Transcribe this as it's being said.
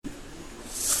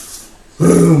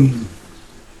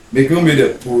Make me made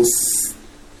a post,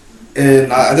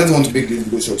 and I just want to make this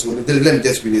video short. So let me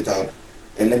just read it out,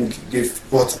 and let me give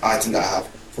what I think I have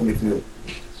for Meek Mill.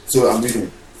 So I'm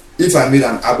reading. If I made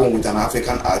an album with an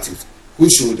African artist, who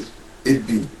should it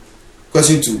be?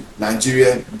 Question 2.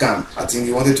 Nigeria, Ghana. I think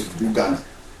he wanted to do Ghana.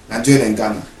 Nigeria and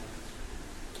Ghana.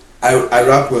 I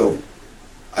rap well.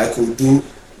 I could do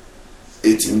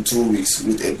it in 2 weeks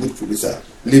with a good producer.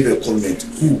 Leave a comment.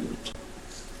 Who?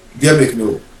 Dear Meek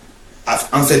Mill,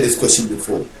 I've answered this question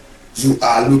before. You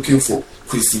are looking for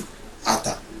Kkwesi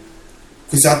Arthur.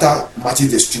 Kkwesi Arthur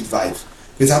matches the street vibe.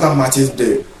 Kkwesi Arthur matches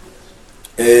the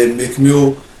Meek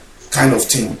Mill kind of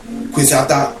thing. Kkwesi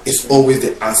Arthur is always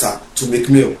the answer to Meek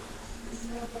Mill.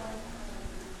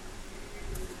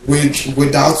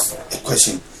 Without a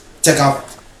question, check out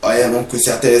Kkwesi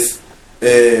Arthur's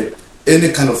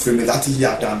any kind of film that he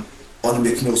has done on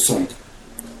Meek Mill song.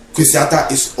 Kkwesi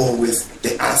Arthur is always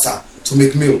the answer to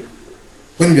Meek Mill.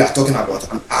 When we are talking about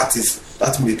an artist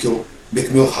that Meek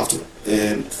Mill have to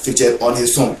feature on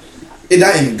his song,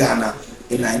 either in Ghana,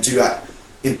 in Nigeria,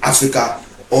 in Africa,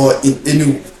 or in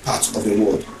any part of the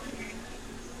world,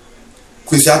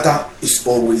 Kkwesi Arthur is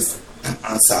always an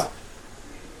answer.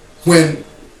 When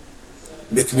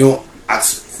Meek Mill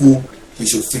asks who he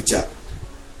should feature,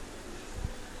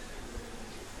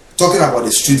 talking about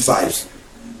the street vibes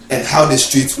and how the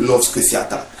street loves Kkwesi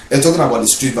Arthur, and talking about the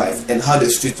street vibes and how the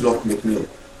street love Meek Mill,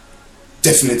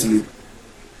 definitely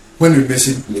when we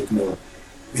mention Meek Mill,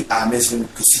 we are mentioning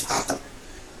Kkwesi Arthur.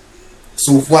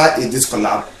 So why is this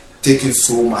collab taking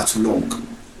so much long?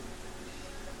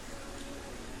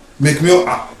 Meek Mill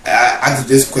asked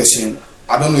this question,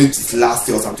 I don't know if it's last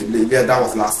year or something. Yeah, that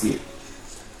was last year.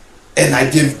 And I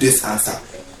gave this answer.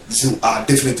 You are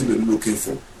definitely looking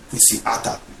for Kkwesi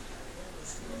Arthur.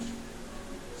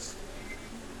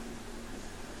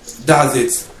 That's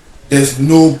it. There's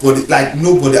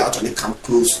nobody actually come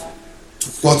close to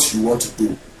what you want to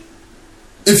do.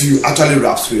 If you actually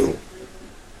rap well,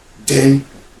 then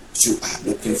you are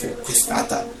looking for Kkwesi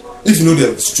Arthur. If you know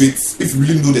the streets, if you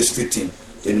really know the street thing,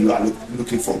 then you are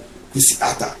looking for Kkwesi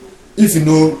Arthur. If you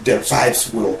know the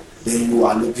vibes well, then you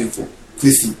are looking for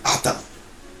Kkwesi Arthur.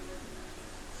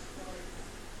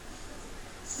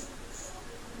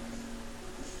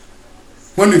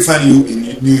 When we find you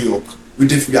in New York, we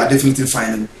are definitely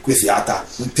finding Kkwesi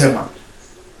Arthur in Tema.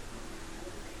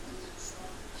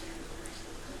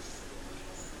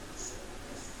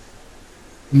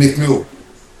 Meek Mill,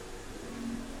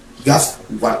 you have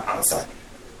one answer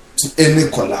to any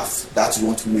collab that you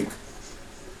want to make.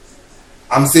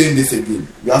 I'm saying this again.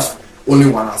 You have only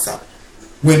one answer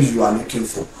when you are looking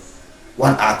for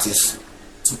one artist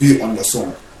to be on your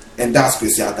song, and that's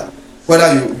Kkwesi Arthur.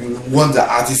 Whether you want the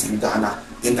artist in Ghana,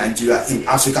 in Nigeria, in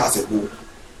Africa as a whole,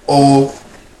 or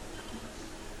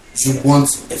you want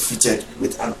a feature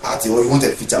with an artist, or you want a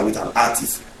feature with an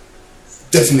artist,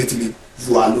 definitely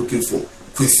you are looking for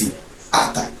Kkwesi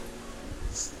Arthur.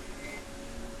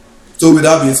 So with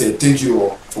that being said, thank you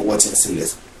all for watching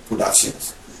Seamless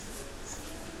Productions.